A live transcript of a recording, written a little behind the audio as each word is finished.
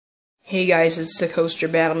Hey guys, it's the Coaster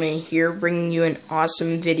Battleman here, bringing you an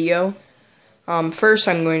awesome video. First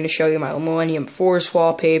I'm going to show you my Millennium Force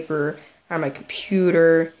wallpaper on my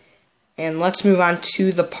computer, and let's move on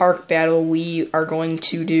to the park battle we are going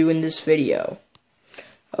to do in this video.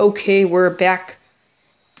 Okay, we're back,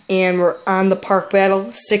 and we're on the park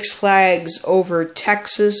battle, Six Flags over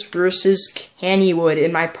Texas versus Kennywood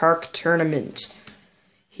in my park tournament.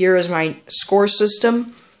 Here is my score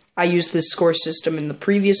system. I used this score system in the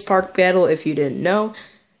previous park battle, if you didn't know.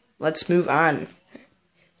 Let's move on.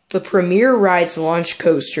 The Premier Rides Launch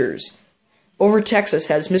Coasters. Over Texas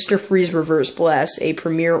has Mr. Freeze Reverse Blast, a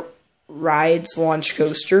Premier Rides Launch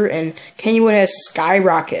Coaster, and Kennywood has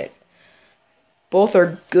Skyrocket. Both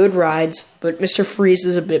are good rides, but Mr. Freeze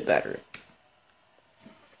is a bit better.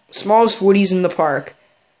 Smallest Woodies in the park.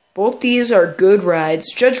 Both these are good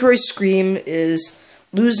rides. Judge Roy's Scream is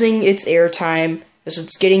losing its airtime as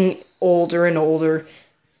it's getting older and older,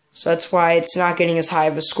 so that's why it's not getting as high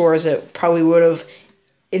of a score as it probably would have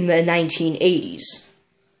in the 1980s.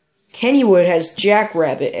 Kennywood has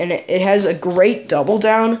Jackrabbit, and it has a great double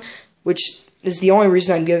down, which is the only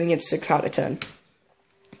reason I'm giving it 6 out of 10.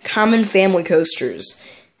 Common Family Coasters.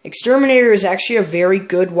 Exterminator is actually a very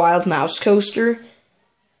good Wild Mouse coaster.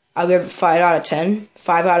 I'll give it 5 out of 10.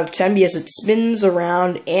 5 out of 10 because it spins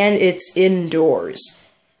around and it's indoors.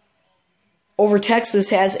 Over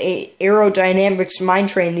Texas has a Aerodynamics Mine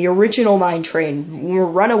Train, the original Mine Train,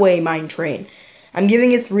 Runaway Mine Train. I'm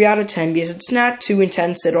giving it 3 out of 10 because it's not too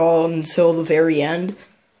intense at all until the very end.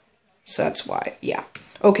 So that's why, yeah.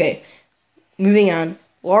 Okay, moving on.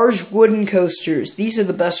 Large wooden coasters. These are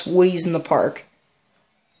the best woodies in the park.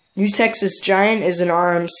 New Texas Giant is an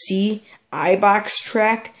RMC iBox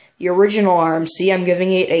track. The original RMC, I'm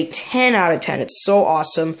giving it a 10 out of 10. It's so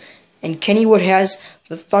awesome. And Kennywood has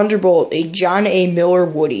the Thunderbolt, a John A. Miller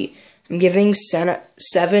Woody. I'm giving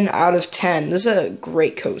 7 out of 10. This is a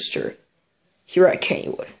great coaster here at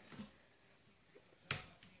Kennywood.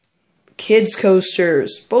 Kids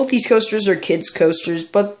coasters. Both these coasters are kids coasters,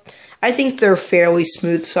 but I think they're fairly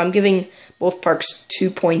smooth, so I'm giving both parks 2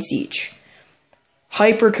 points each.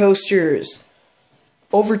 Hyper coasters.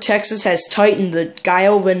 Over Texas has Titan, the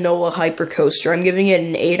Guile Vanilla Hyper Coaster. I'm giving it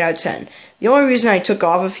an 8 out of 10. The only reason I took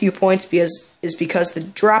off a few points is because the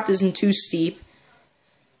drop isn't too steep.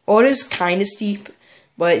 Well, it is kind of steep,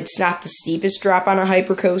 but it's not the steepest drop on a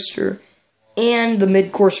hyper coaster. And the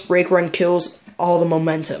mid-course brake run kills all the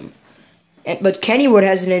momentum. But Kennywood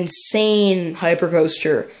has an insane hyper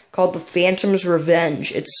coaster called the Phantom's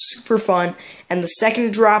Revenge. It's super fun, and the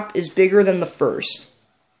second drop is bigger than the first.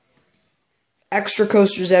 Extra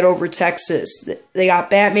coasters at Over Texas. They got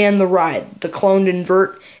Batman the Ride, the Cloned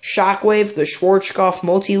Invert, Shockwave, the Schwarzkopf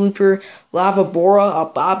Multi-Looper, Lava Bora, a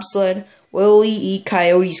bobsled, Willie E.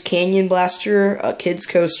 Coyote's Canyon Blaster, a kids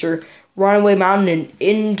coaster, Runaway Mountain, an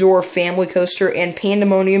indoor family coaster, and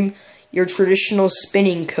Pandemonium, your traditional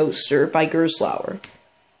spinning coaster by Gerstlauer.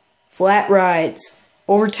 Flat rides.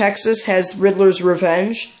 Over Texas has Riddler's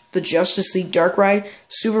Revenge, the Justice League Dark Ride,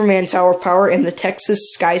 Superman Tower of Power, and the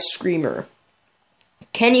Texas Sky Screamer.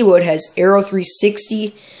 Kennywood has Aero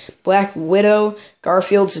 360, Black Widow,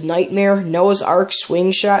 Garfield's Nightmare, Noah's Ark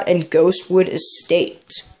Swing Shot, and Ghostwood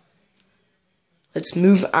Estate. Let's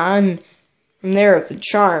move on from there. The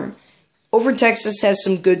Charm. Over Texas has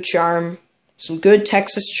some good charm, some good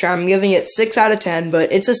Texas charm. I'm giving it 6 out of 10,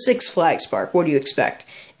 but it's a Six Flags park. What do you expect?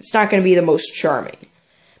 It's not going to be the most charming.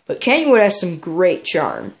 But Kennywood has some great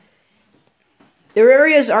charm. Their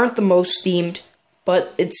areas aren't the most themed,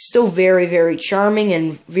 but it's still very, very charming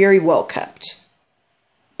and very well kept.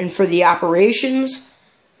 And for the operations,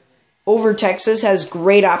 Over Texas has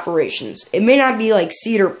great operations. It may not be like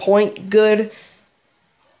Cedar Point good,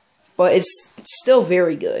 but it's still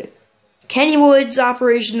very good. Kennywood's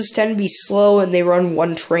operations tend to be slow, and they run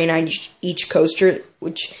one train on each coaster,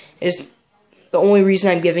 which is the only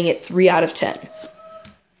reason I'm giving it 3 out of 10.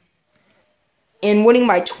 And winning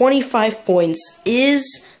by 25 points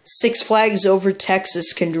is Six Flags Over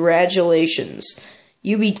Texas. Congratulations.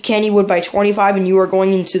 You beat Kennywood by 25, and you are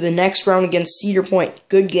going into the next round against Cedar Point.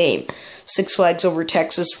 Good game. Six Flags Over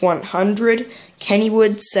Texas 100,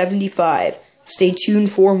 Kennywood 75. Stay tuned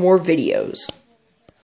for more videos.